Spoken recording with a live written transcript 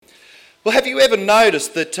Well, have you ever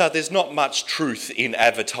noticed that there's not much truth in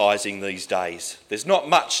advertising these days? There's not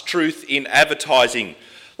much truth in advertising.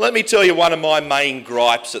 Let me tell you one of my main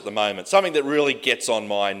gripes at the moment, something that really gets on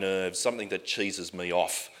my nerves, something that cheeses me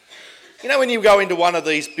off. You know, when you go into one of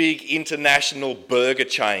these big international burger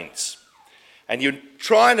chains and you're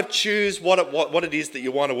trying to choose what it is that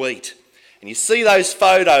you want to eat, and you see those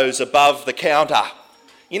photos above the counter,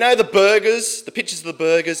 you know, the burgers, the pictures of the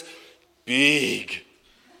burgers, big,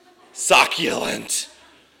 succulent,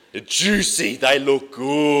 juicy, they look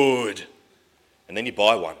good. And then you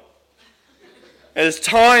buy one. And it's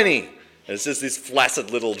tiny. And it's just this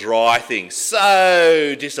flaccid little dry thing.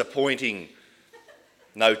 So disappointing.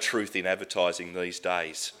 No truth in advertising these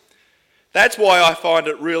days. That's why I find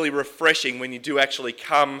it really refreshing when you do actually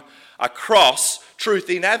come across truth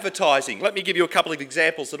in advertising. Let me give you a couple of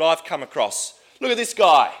examples that I've come across. Look at this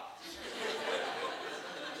guy.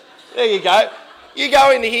 There you go. You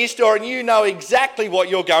go into his store and you know exactly what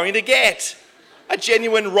you're going to get. A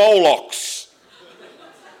genuine Rolex.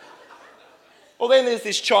 Well, then there's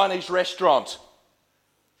this Chinese restaurant.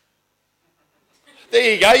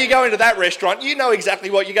 There you go. You go into that restaurant, you know exactly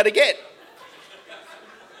what you're going to get.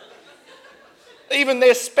 Even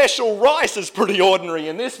their special rice is pretty ordinary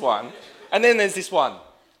in this one. And then there's this one.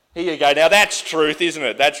 Here you go. Now that's truth, isn't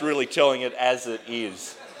it? That's really telling it as it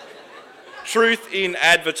is. Truth in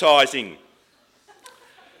advertising.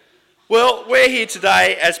 Well, we're here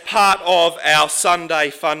today as part of our Sunday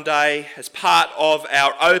Fun Day, as part of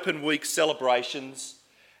our Open Week celebrations.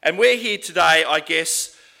 And we're here today, I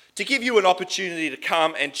guess, to give you an opportunity to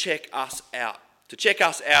come and check us out,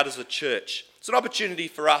 as a church. It's an opportunity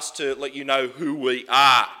for us to let you know who we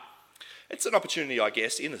are. It's an opportunity, I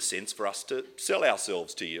guess, in a sense, for us to sell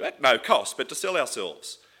ourselves to you, at no cost, but to sell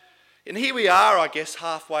ourselves. And here we are, I guess,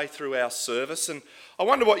 halfway through our service, and I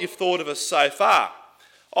wonder what you've thought of us so far.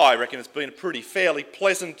 I reckon it's been a fairly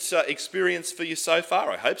pleasant experience for you so far.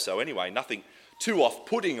 I hope so anyway. Nothing too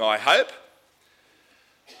off-putting, I hope.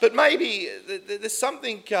 But maybe there's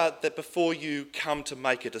something that before you come to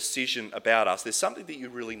make a decision about us, there's something that you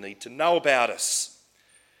really need to know about us.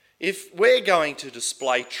 If we're going to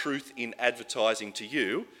display truth in advertising to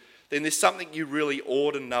you, then there's something you really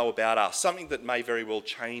ought to know about us, something that may very well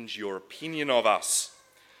change your opinion of us.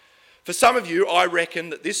 For some of you, I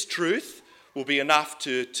reckon that this truth will be enough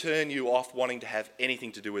to turn you off wanting to have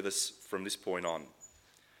anything to do with us from this point on.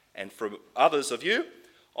 And for others of you,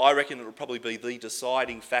 I reckon it will probably be the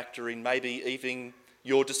deciding factor in maybe even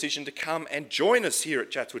your decision to come and join us here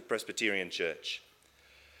at Chatswood Presbyterian Church.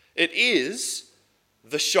 It is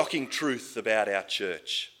the shocking truth about our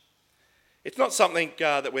church. It's not something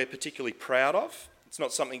that we're particularly proud of. It's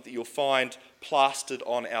not something that you'll find plastered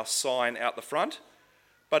on our sign out the front.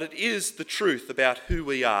 But it is the truth about who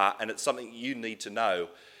we are, and it's something you need to know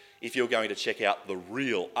if you're going to check out the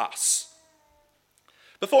real us.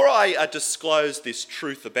 Before I disclose this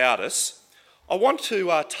truth about us, I want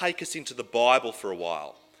to take us into the Bible for a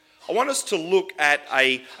while. I want us to look at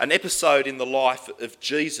an episode in the life of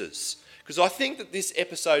Jesus, because I think that this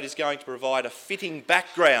episode is going to provide a fitting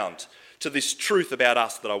background to this truth about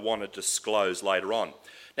us that I want to disclose later on.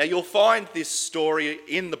 Now, you'll find this story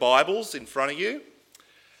in the Bibles in front of you.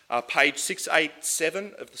 Page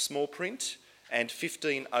 687 of the small print and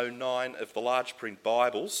 1509 of the large print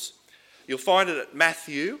Bibles. You'll find it at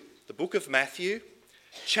Matthew, the book of Matthew,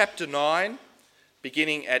 chapter 9,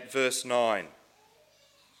 beginning at verse 9.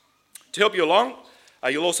 To help you along,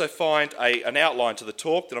 you'll also find an outline to the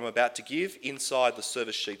talk that I'm about to give inside the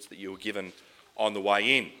service sheets that you were given on the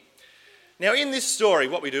way in. Now, in this story,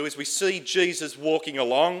 what we do is we see Jesus walking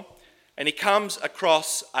along, and he comes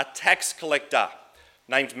across a tax collector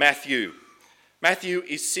named Matthew. Matthew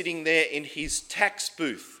is sitting there in his tax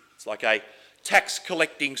booth. It's like a tax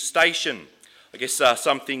collecting station. I guess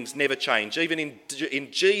some things never change. Even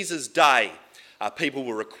in Jesus' day, people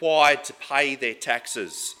were required to pay their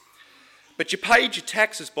taxes. But you paid your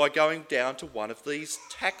taxes by going down to one of these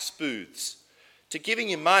tax booths, to giving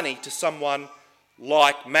your money to someone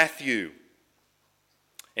like Matthew.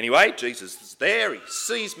 Anyway, Jesus is there. He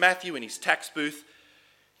sees Matthew in his tax booth.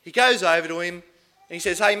 He goes over to him and he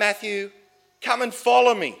says, "Hey, Matthew, come and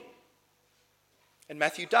follow me." And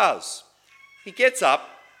Matthew does. He gets up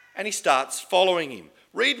and he starts following him.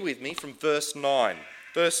 Read with me from verse 9.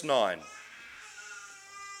 Verse 9.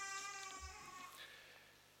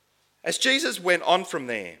 As Jesus went on from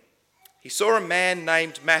there, he saw a man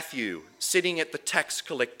named Matthew sitting at the tax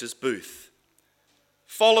collector's booth.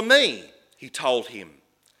 "Follow me," he told him.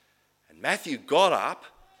 And Matthew got up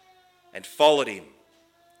and followed him.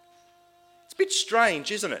 It's a bit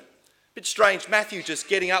strange, isn't it? A bit strange, Matthew just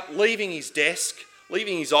getting up, leaving his desk,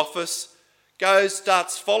 leaving his office,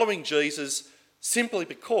 starts following Jesus simply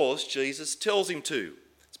because Jesus tells him to.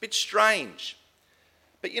 It's a bit strange.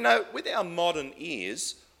 But with our modern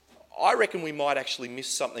ears, I reckon we might actually miss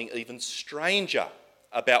something even stranger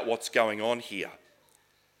about what's going on here.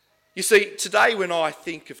 You see, today when I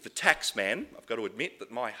think of the tax man, I've got to admit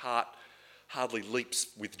that my heart hardly leaps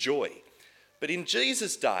with joy. But in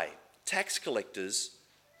Jesus' day, tax collectors,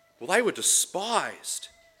 they were despised.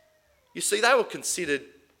 You see, they were considered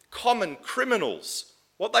common criminals.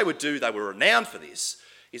 What they would do, they were renowned for this,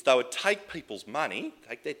 is they would take people's money,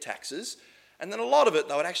 take their taxes, and then a lot of it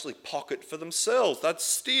they would actually pocket for themselves. They'd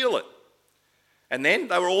steal it. And then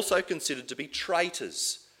they were also considered to be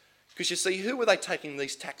traitors. Because you see, who were they taking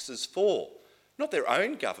these taxes for? Not their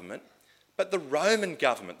own government, but the Roman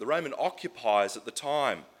government, the Roman occupiers at the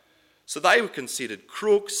time. So they were considered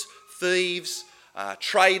crooks, thieves,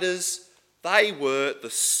 traitors. They were the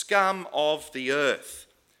scum of the earth.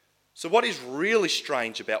 So what is really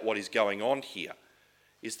strange about what is going on here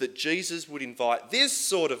is that Jesus would invite this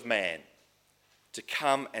sort of man to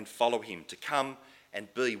come and follow him, to come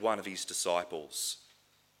and be one of his disciples.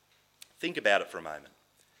 Think about it for a moment.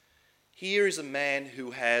 Here is a man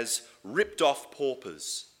who has ripped off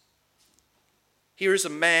paupers. Here is a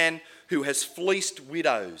man who has fleeced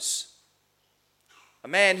widows. A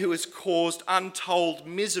man who has caused untold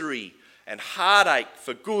misery and heartache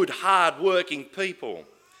for good, hard-working people.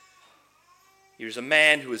 Here is a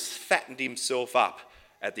man who has fattened himself up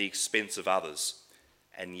at the expense of others.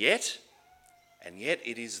 And yet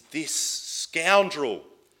it is this scoundrel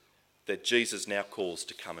that Jesus now calls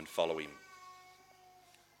to come and follow him.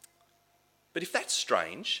 But if that's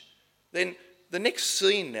strange, then the next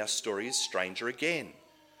scene in our story is stranger again.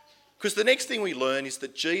 Because the next thing we learn is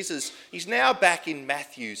that Jesus, he's now back in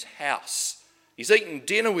Matthew's house. He's eating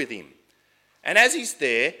dinner with him. And as he's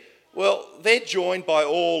there, they're joined by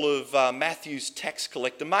all of Matthew's tax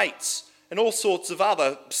collector mates and all sorts of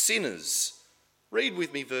other sinners. Read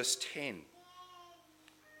with me verse 10.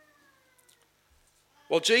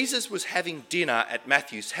 While Jesus was having dinner at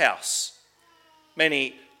Matthew's house,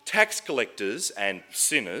 many tax collectors and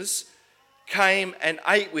sinners came and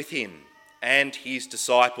ate with him and his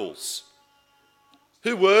disciples.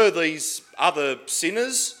 Who were these other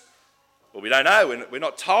sinners? Well, we don't know, we're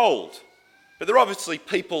not told. But they're obviously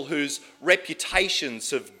people whose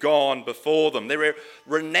reputations have gone before them. They're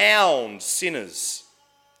renowned sinners.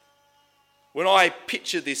 When I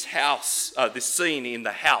picture this house, this scene in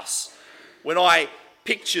the house, when I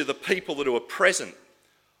picture the people that are present,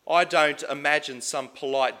 I don't imagine some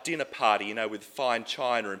polite dinner party, with fine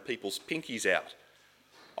china and people's pinkies out.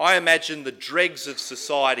 I imagine the dregs of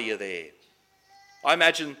society are there. I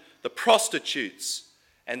imagine the prostitutes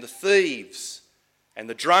and the thieves and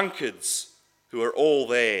the drunkards who are all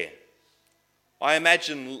there. I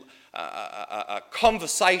imagine a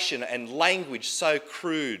conversation and language so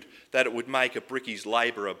crude that it would make a bricky's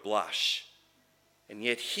labourer blush. And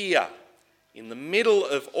yet here, in the middle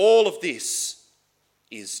of all of this,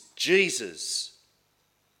 is Jesus.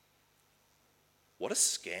 What a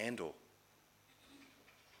scandal.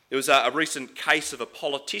 There was a recent case of a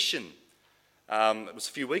politician, it was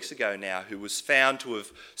a few weeks ago now, who was found to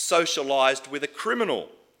have socialised with a criminal.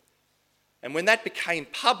 And when that became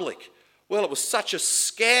public, it was such a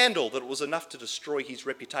scandal that it was enough to destroy his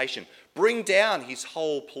reputation, bring down his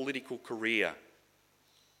whole political career.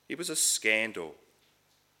 It was a scandal.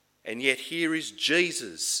 And yet here is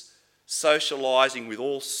Jesus socialising with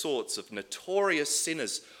all sorts of notorious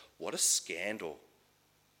sinners. What a scandal.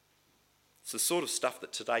 It's the sort of stuff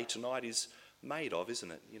that tonight is made of,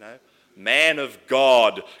 isn't it? Man of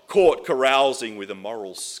God caught carousing with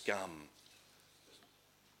immoral scum.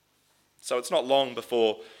 So it's not long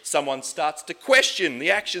before someone starts to question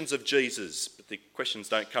the actions of Jesus. But the questions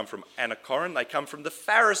don't come from Anna Corrin, they come from the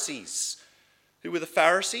Pharisees. Who were the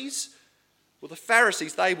Pharisees? Well, the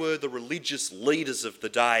Pharisees, they were the religious leaders of the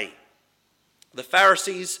day. The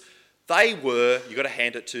Pharisees, you've got to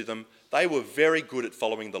hand it to them, they were very good at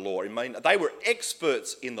following the law. They were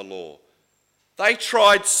experts in the law. They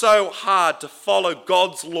tried so hard to follow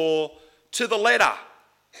God's law to the letter.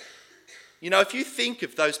 If you think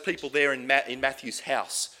of those people there in Matthew's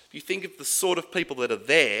house, if you think of the sort of people that are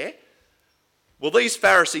there, these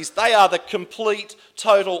Pharisees, they are the complete,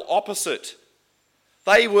 total opposite.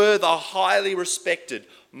 They were the highly respected,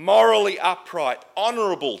 morally upright,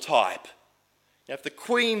 honourable type. If the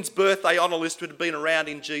Queen's birthday honour list would have been around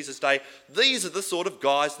in Jesus' day, these are the sort of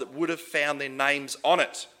guys that would have found their names on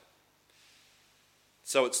it.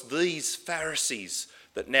 So it's these Pharisees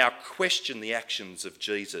that now question the actions of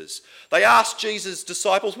Jesus. They ask Jesus'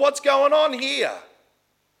 disciples, what's going on here?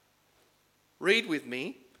 Read with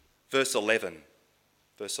me verse 11.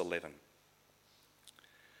 Verse 11.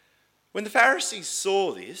 When the Pharisees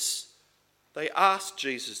saw this, they asked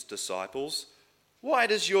Jesus' disciples, "Why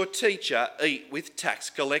does your teacher eat with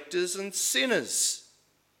tax collectors and sinners?"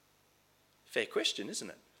 Fair question,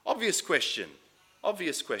 isn't it? Obvious question.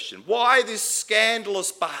 Obvious question. Why this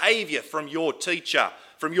scandalous behaviour from your teacher,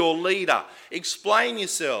 from your leader? Explain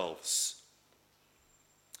yourselves.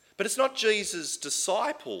 But it's not Jesus'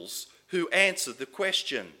 disciples who answered the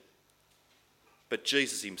question, but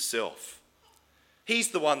Jesus himself.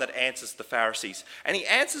 He's the one that answers the Pharisees, and he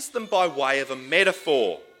answers them by way of a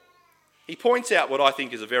metaphor. He points out what I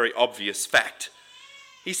think is a very obvious fact.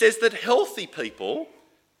 He says that healthy people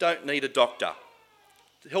don't need a doctor.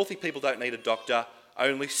 Healthy people don't need a doctor,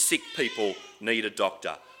 only sick people need a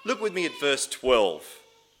doctor. Look with me at verse 12.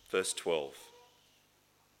 Verse 12.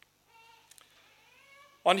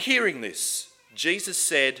 On hearing this, Jesus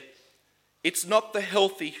said, "It's not the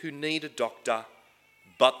healthy who need a doctor,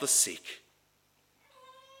 but the sick."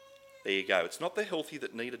 There you go. It's not the healthy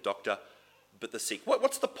that need a doctor, but the sick.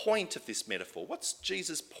 What's the point of this metaphor? What's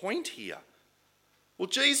Jesus' point here? Well,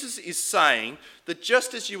 Jesus is saying that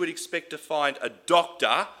just as you would expect to find a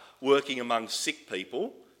doctor working among sick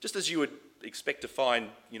people, just as you would expect to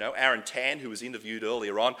find, Aaron Tan, who was interviewed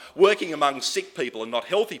earlier on, working among sick people and not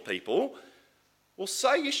healthy people, well,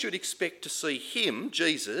 so you should expect to see him,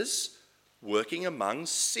 Jesus, working among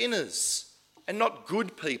sinners and not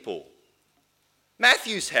good people.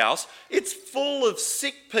 Matthew's house, it's full of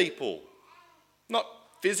sick people.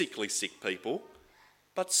 Not physically sick people,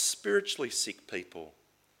 but spiritually sick people.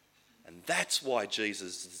 And that's why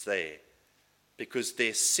Jesus is there. Because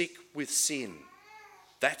they're sick with sin.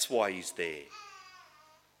 That's why he's there.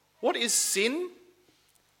 What is sin?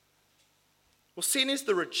 Well, sin is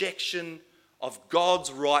the rejection of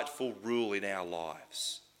God's rightful rule in our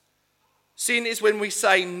lives. Sin is when we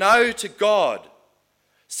say no to God.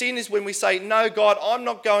 Sin is when we say, "No, God, I'm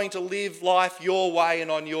not going to live life your way and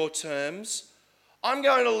on your terms. I'm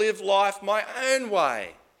going to live life my own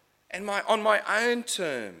way and on my own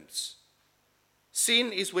terms."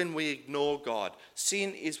 Sin is when we ignore God.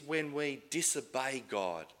 Sin is when we disobey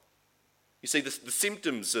God. You see, the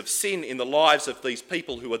symptoms of sin in the lives of these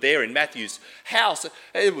people who were there in Matthew's house,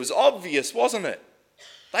 it was obvious, wasn't it?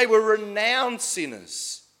 They were renowned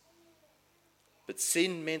sinners. But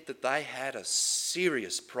sin meant that they had a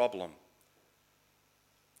serious problem.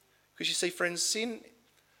 Because you see, friends, sin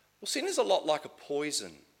is a lot like a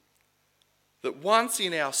poison. That once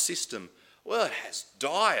in our system, well, it has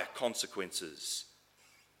dire consequences.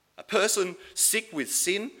 A person sick with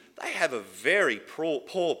sin, they have a very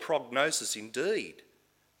poor prognosis indeed.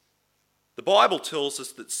 The Bible tells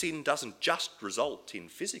us that sin doesn't just result in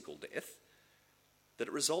physical death, that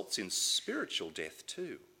it results in spiritual death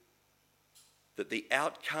too. That the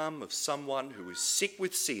outcome of someone who is sick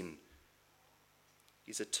with sin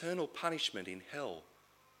is eternal punishment in hell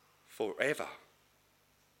forever.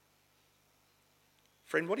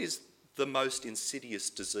 Friend, what is the most insidious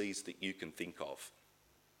disease that you can think of?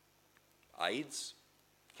 AIDS,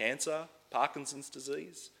 cancer, Parkinson's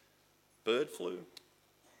disease, bird flu?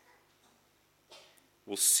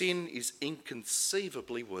 Well, sin is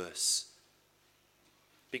inconceivably worse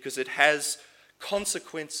because it has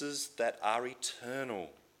consequences that are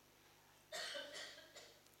eternal.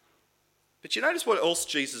 But you notice what else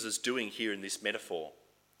Jesus is doing here in this metaphor?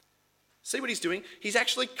 See what he's doing? He's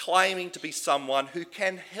actually claiming to be someone who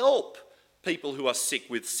can help people who are sick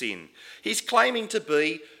with sin. He's claiming to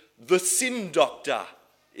be the sin doctor,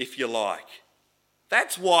 if you like.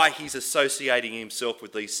 That's why he's associating himself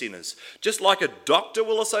with these sinners. Just like a doctor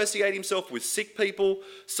will associate himself with sick people,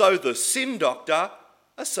 so the sin doctor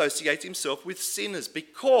associates himself with sinners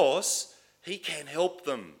because he can help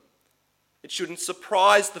them. It shouldn't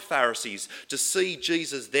surprise the Pharisees to see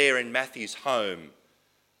Jesus there in Matthew's home.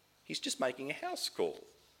 He's just making a house call.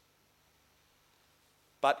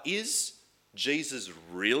 But is Jesus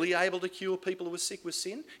really able to cure people who are sick with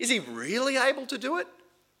sin? Is he really able to do it?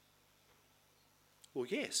 Well,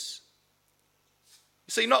 yes.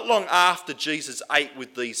 You see, not long after Jesus ate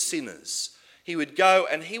with these sinners, he would go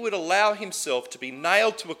and he would allow himself to be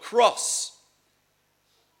nailed to a cross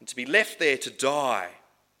and to be left there to die.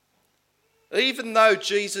 Even though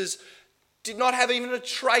Jesus did not have even a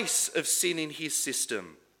trace of sin in his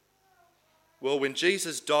system. Well, when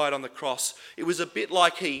Jesus died on the cross, it was a bit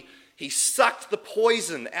like he sucked the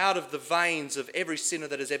poison out of the veins of every sinner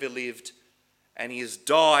that has ever lived, and he has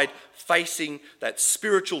died facing that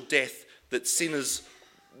spiritual death that sinners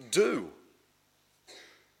do.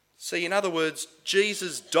 See, in other words,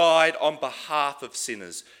 Jesus died on behalf of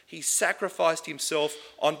sinners. He sacrificed himself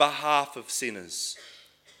on behalf of sinners.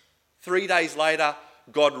 3 days later,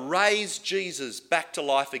 God raised Jesus back to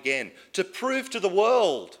life again to prove to the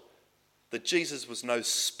world that Jesus was no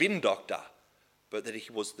spin doctor, but that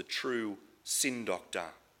he was the true sin doctor.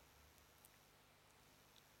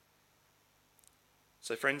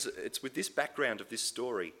 So friends, it's with this background of this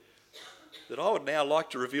story that I would now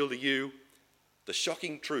like to reveal to you the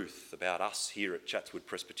shocking truth about us here at Chatswood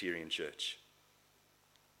Presbyterian Church.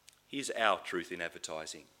 Here's our truth in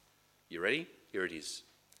advertising. You ready? Here it is.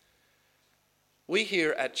 We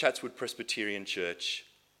here at Chatswood Presbyterian Church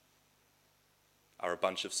are a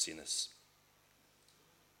bunch of sinners.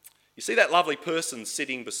 You see that lovely person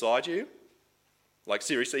sitting beside you? Like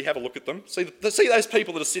seriously, have a look at them. See those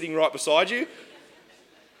people that are sitting right beside you?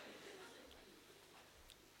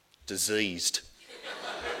 Diseased.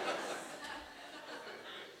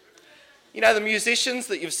 You know the musicians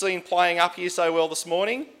that you've seen playing up here so well this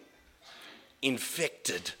morning?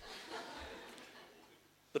 Infected.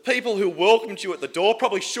 The people who welcomed you at the door,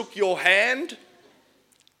 probably shook your hand,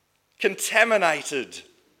 contaminated.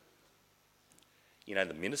 You know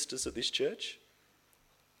the ministers of this church?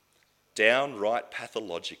 Downright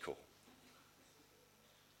pathological.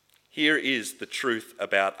 Here is the truth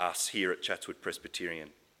about us here at Chatswood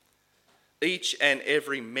Presbyterian. Each and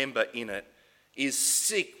every member in it is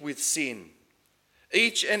sick with sin.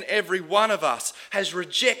 Each and every one of us has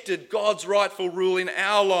rejected God's rightful rule in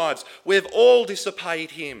our lives. We've all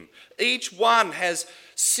disobeyed him. Each one has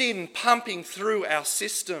sin pumping through our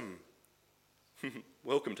system.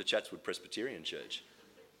 Welcome to Chatswood Presbyterian Church.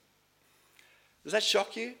 Does that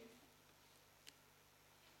shock you?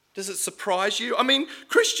 Does it surprise you? I mean,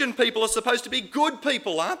 Christian people are supposed to be good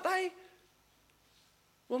people, aren't they?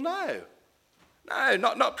 Well, no. No,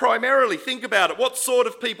 not primarily. Think about it. What sort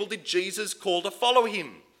of people did Jesus call to follow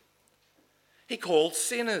him? He called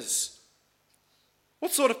sinners.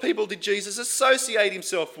 What sort of people did Jesus associate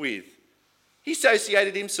himself with? He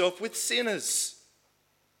associated himself with sinners.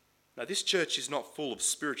 Now, this church is not full of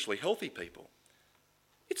spiritually healthy people.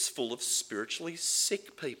 It's full of spiritually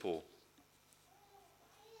sick people.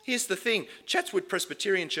 Here's the thing. Chatswood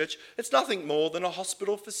Presbyterian Church, it's nothing more than a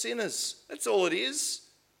hospital for sinners. That's all it is.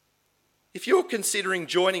 If you're considering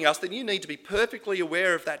joining us, then you need to be perfectly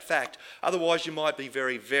aware of that fact. Otherwise, you might be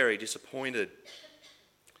very, very disappointed.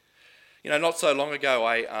 You know, not so long ago,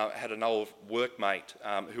 I had an old workmate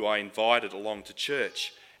who I invited along to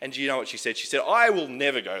church. And do you know what she said? She said, I will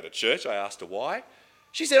never go to church. I asked her why.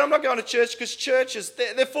 She said, I'm not going to church because churches,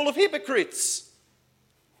 they're full of hypocrites.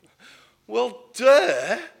 Well,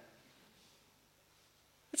 duh.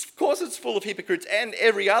 Of course it's full of hypocrites and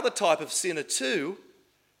every other type of sinner too.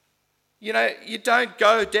 You know, you don't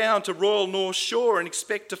go down to Royal North Shore and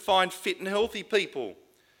expect to find fit and healthy people.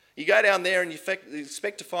 You go down there and you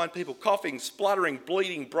expect to find people coughing, spluttering,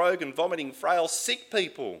 bleeding, broken, vomiting, frail, sick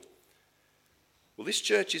people. Well, this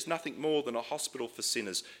church is nothing more than a hospital for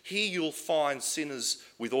sinners. Here you'll find sinners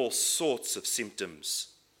with all sorts of symptoms.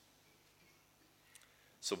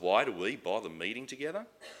 So why do we bother meeting together?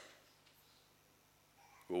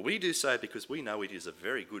 Well, we do so because we know it is a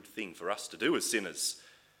very good thing for us to do as sinners.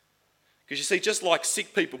 Because you see, just like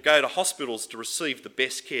sick people go to hospitals to receive the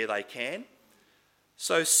best care they can,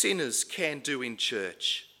 so sinners can do in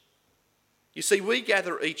church. You see, we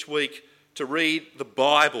gather each week to read the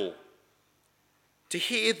Bible, to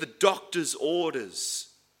hear the doctor's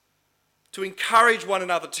orders, to encourage one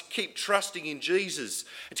another to keep trusting in Jesus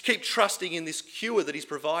and to keep trusting in this cure that he's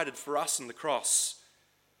provided for us on the cross.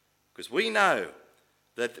 Because we know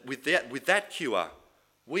that with that cure,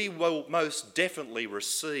 we will most definitely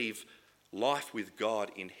receive life with God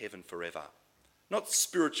in heaven forever. Not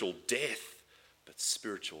spiritual death, but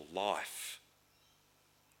spiritual life.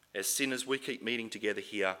 As sinners, we keep meeting together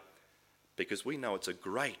here because we know it's a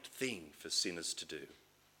great thing for sinners to do.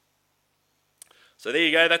 So there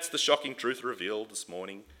you go, that's the shocking truth revealed this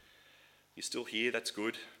morning. You're still here, that's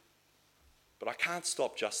good. But I can't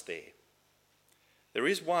stop just there. There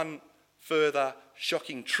is one further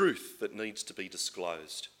shocking truth that needs to be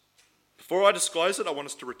disclosed. Before I disclose it, I want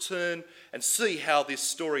us to return and see how this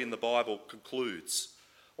story in the Bible concludes.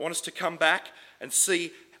 I want us to come back and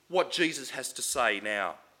see what Jesus has to say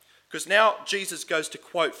now. Because now Jesus goes to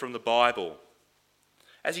quote from the Bible.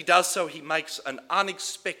 As he does so, he makes an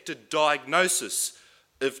unexpected diagnosis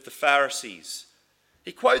of the Pharisees.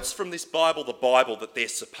 He quotes from this Bible, the Bible that they're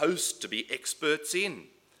supposed to be experts in.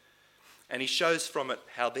 And he shows from it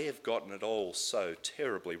how they've gotten it all so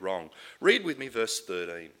terribly wrong. Read with me verse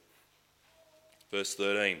 13. Verse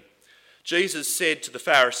 13. Jesus said to the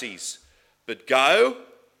Pharisees, "But go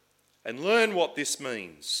and learn what this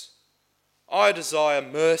means. I desire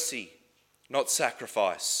mercy, not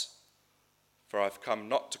sacrifice, for I've come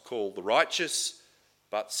not to call the righteous,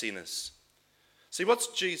 but sinners. See, what's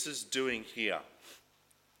Jesus doing here?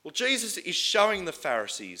 Well, Jesus is showing the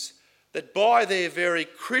Pharisees that by their very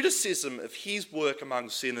criticism of his work among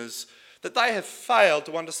sinners, that they have failed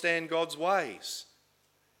to understand God's ways.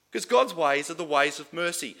 Because God's ways are the ways of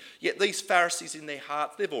mercy. Yet these Pharisees in their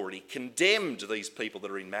hearts, they've already condemned these people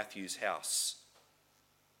that are in Matthew's house.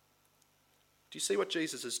 Do you see what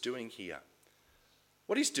Jesus is doing here?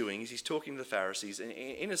 What he's doing is he's talking to the Pharisees, and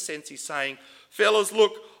in a sense he's saying, fellas,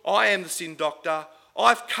 look, I am the sin doctor.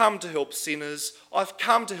 I've come to help sinners. I've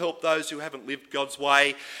come to help those who haven't lived God's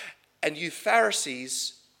way. And you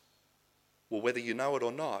Pharisees, well, whether you know it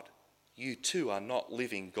or not, you too are not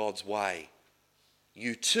living God's way.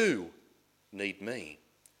 You too need me.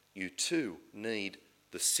 You too need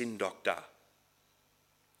the sin doctor.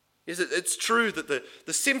 It's true that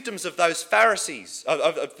the symptoms of those Pharisees,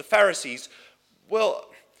 of the Pharisees, well,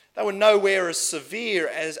 they were nowhere as severe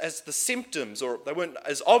as the symptoms, or they weren't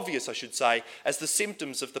as obvious, I should say, as the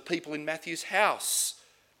symptoms of the people in Matthew's house.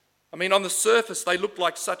 I mean, on the surface, they looked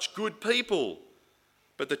like such good people.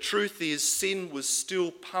 But the truth is, sin was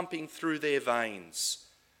still pumping through their veins.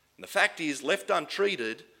 And the fact is, left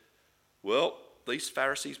untreated, well, these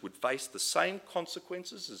Pharisees would face the same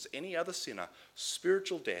consequences as any other sinner: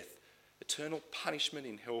 spiritual death, eternal punishment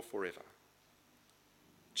in hell forever.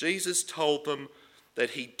 Jesus told them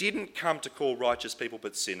that he didn't come to call righteous people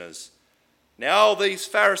but sinners. Now these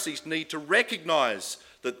Pharisees need to recognise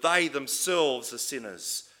that they themselves are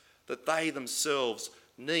sinners, that they themselves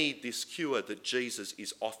need this cure that Jesus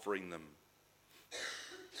is offering them.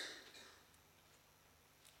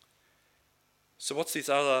 So what's this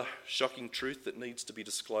other shocking truth that needs to be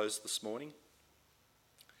disclosed this morning?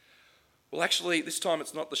 Well, actually, this time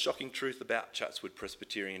it's not the shocking truth about Chatswood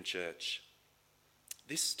Presbyterian Church.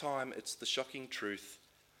 This time it's the shocking truth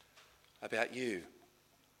about you.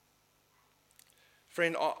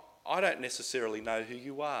 Friend, I don't necessarily know who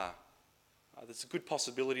you are. There's a good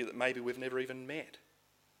possibility that maybe we've never even met.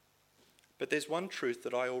 But there's one truth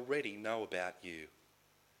that I already know about you.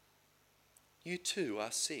 You too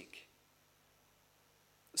are sick.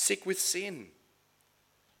 Sick with sin.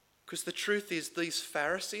 Because the truth is, these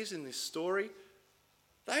Pharisees in this story,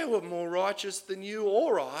 they were more righteous than you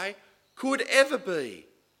or I could ever be.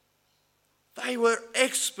 They were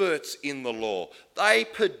experts in the law. They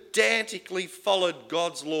pedantically followed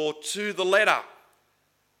God's law to the letter.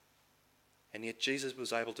 And yet Jesus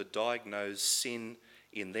was able to diagnose sin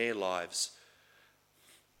in their lives,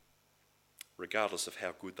 regardless of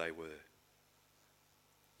how good they were.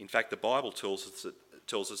 In fact, the Bible tells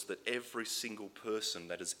us that every single person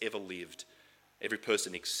that has ever lived, every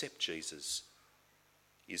person except Jesus,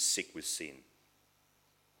 is sick with sin.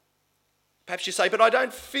 Perhaps you say, but I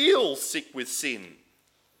don't feel sick with sin.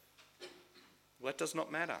 Well, that does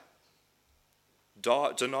not matter.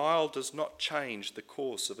 Denial does not change the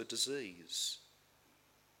course of a disease.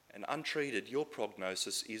 And untreated, your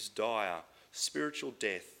prognosis is dire: spiritual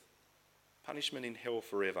death, punishment in hell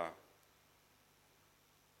forever.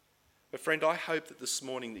 But friend, I hope that this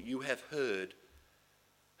morning that you have heard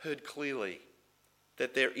clearly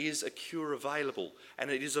that there is a cure available,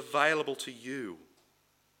 and it is available to you.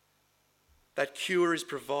 That cure is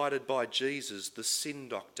provided by Jesus, the sin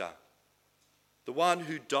doctor, the one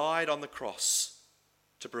who died on the cross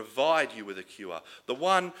to provide you with a cure, the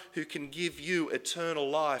one who can give you eternal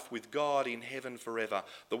life with God in heaven forever,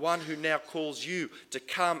 the one who now calls you to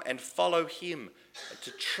come and follow him and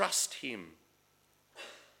to trust him.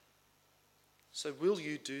 So will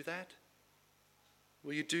you do that?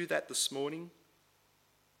 Will you do that this morning?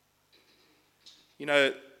 You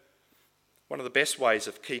know, one of the best ways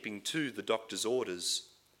of keeping to the doctor's orders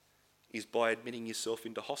is by admitting yourself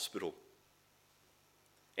into hospital.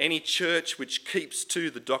 Any church which keeps to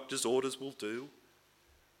the doctor's orders will do.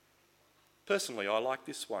 Personally, I like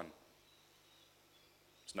this one.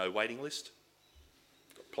 There's no waiting list.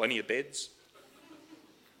 Got plenty of beds.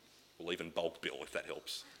 We'll even bulk bill if that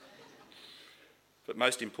helps. But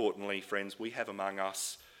most importantly, friends, we have among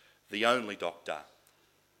us the only doctor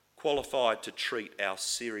qualified to treat our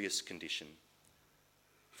serious condition.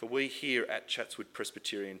 For we here at Chatswood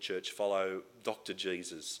Presbyterian Church follow Dr.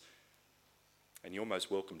 Jesus, and you're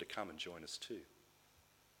most welcome to come and join us too.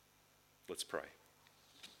 Let's pray.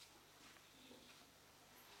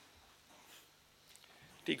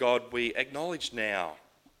 Dear God, we acknowledge now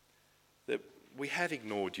that we have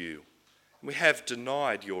ignored you. We have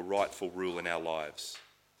denied your rightful rule in our lives.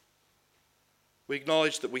 We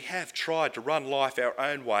acknowledge that we have tried to run life our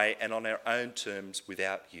own way and on our own terms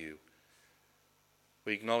without you.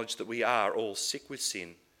 We acknowledge that we are all sick with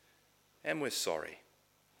sin and we're sorry.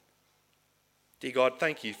 Dear God,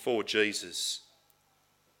 thank you for Jesus.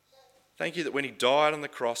 Thank you that when he died on the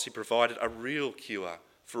cross, he provided a real cure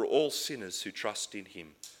for all sinners who trust in him.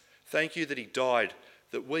 Thank you that he died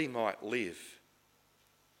that we might live.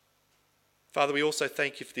 Father, we also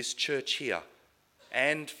thank you for this church here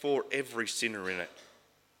and for every sinner in it.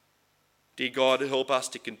 Dear God, help us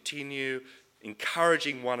to continue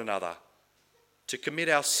encouraging one another, to commit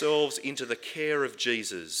ourselves into the care of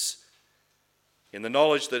Jesus, in the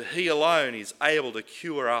knowledge that he alone is able to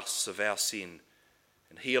cure us of our sin,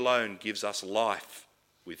 and he alone gives us life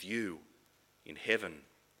with you in heaven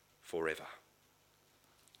forever.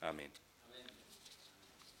 Amen.